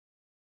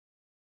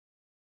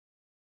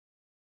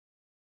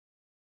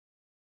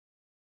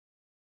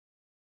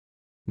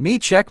Me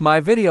check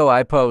my video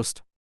I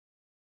post.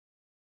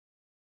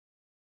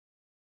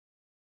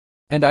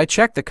 And I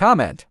check the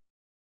comment.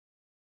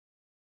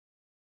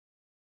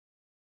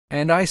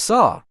 And I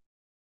saw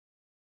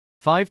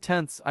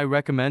 5/10 I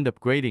recommend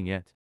upgrading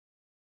it.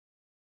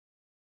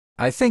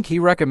 I think he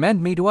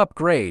recommend me to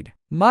upgrade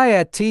my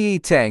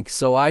ATE tank,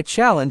 so I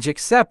challenge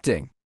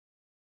accepting.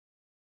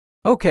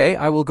 Okay,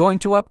 I will going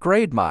to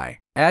upgrade my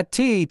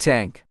ATE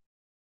tank.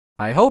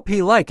 I hope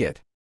he like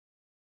it.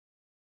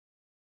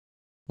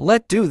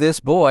 Let do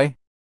this, boy.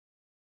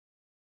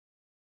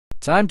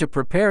 Time to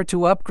prepare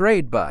to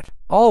upgrade, but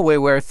always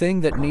wear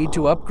thing that need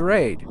to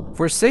upgrade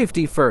for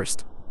safety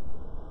first.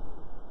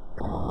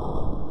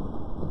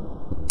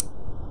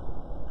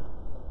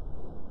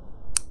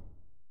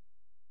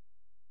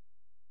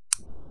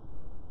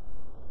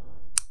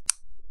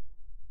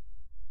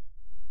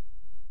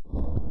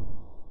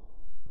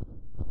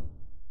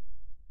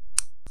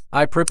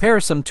 I prepare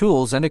some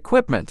tools and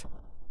equipment.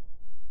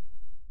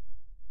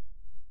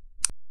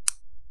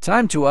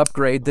 Time to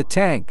upgrade the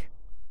tank.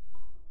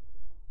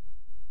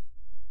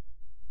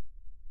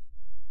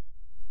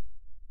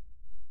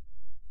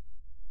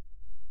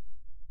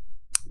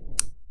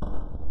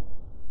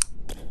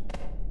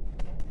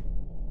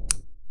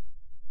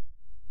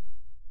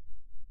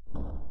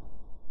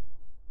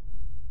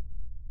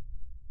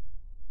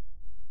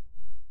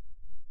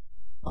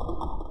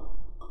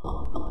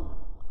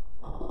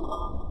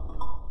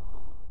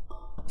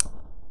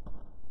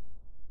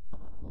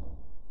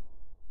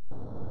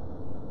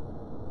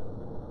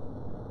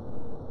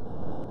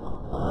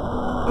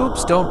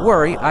 Oops, don't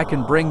worry, I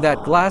can bring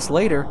that glass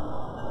later.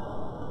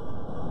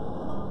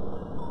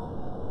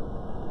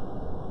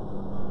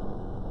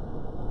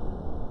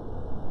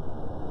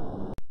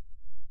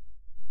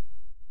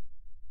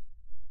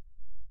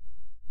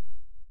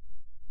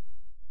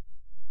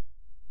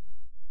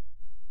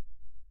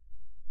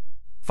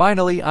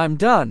 Finally, I'm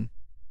done.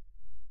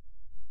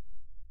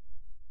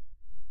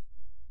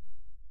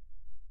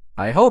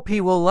 I hope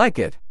he will like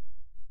it.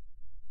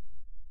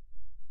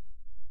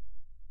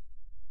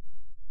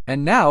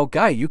 And now,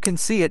 guy, you can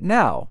see it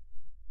now.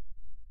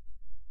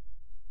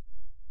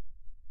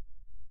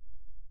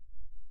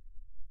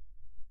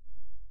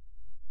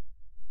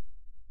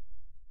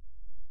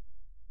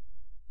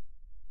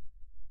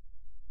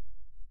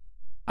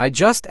 I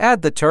just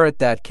add the turret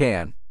that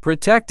can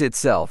protect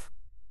itself.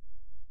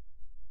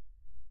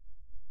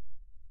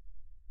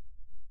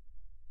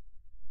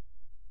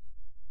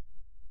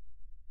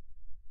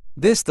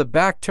 This the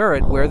back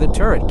turret where the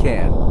turret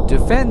can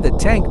defend the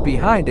tank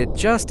behind it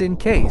just in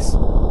case.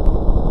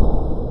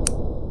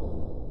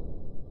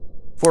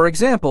 For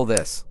example,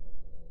 this.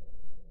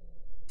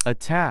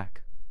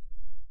 Attack.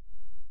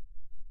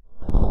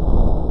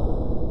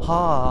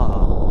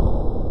 Ha.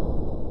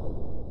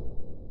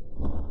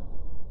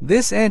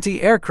 This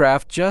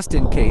anti-aircraft just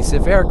in case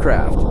if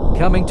aircraft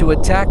coming to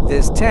attack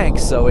this tank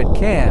so it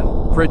can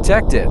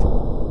protect it.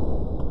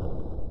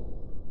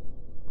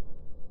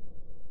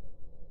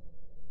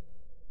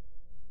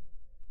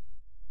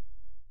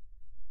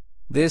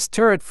 This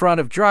turret front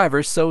of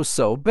driver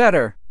so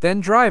better than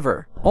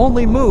driver.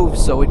 Only move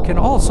so it can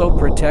also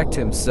protect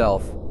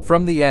himself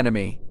from the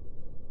enemy.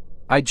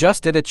 I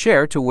just did a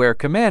chair to where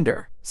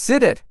commander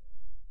sit it.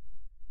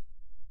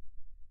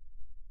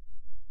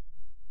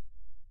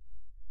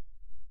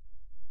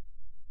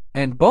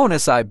 And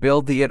bonus I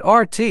build the at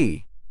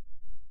RT.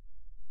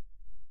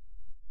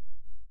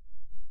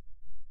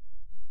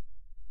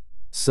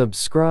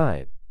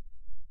 Subscribe.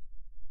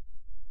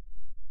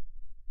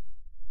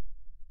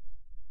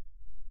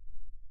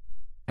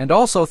 And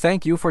also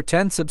thank you for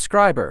 10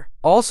 subscriber.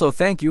 Also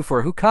thank you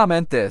for who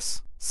comment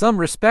this. Some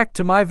respect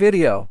to my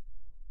video.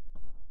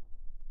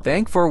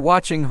 Thank for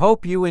watching,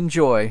 hope you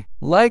enjoy.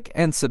 Like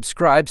and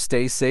subscribe,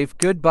 stay safe,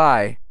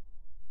 goodbye.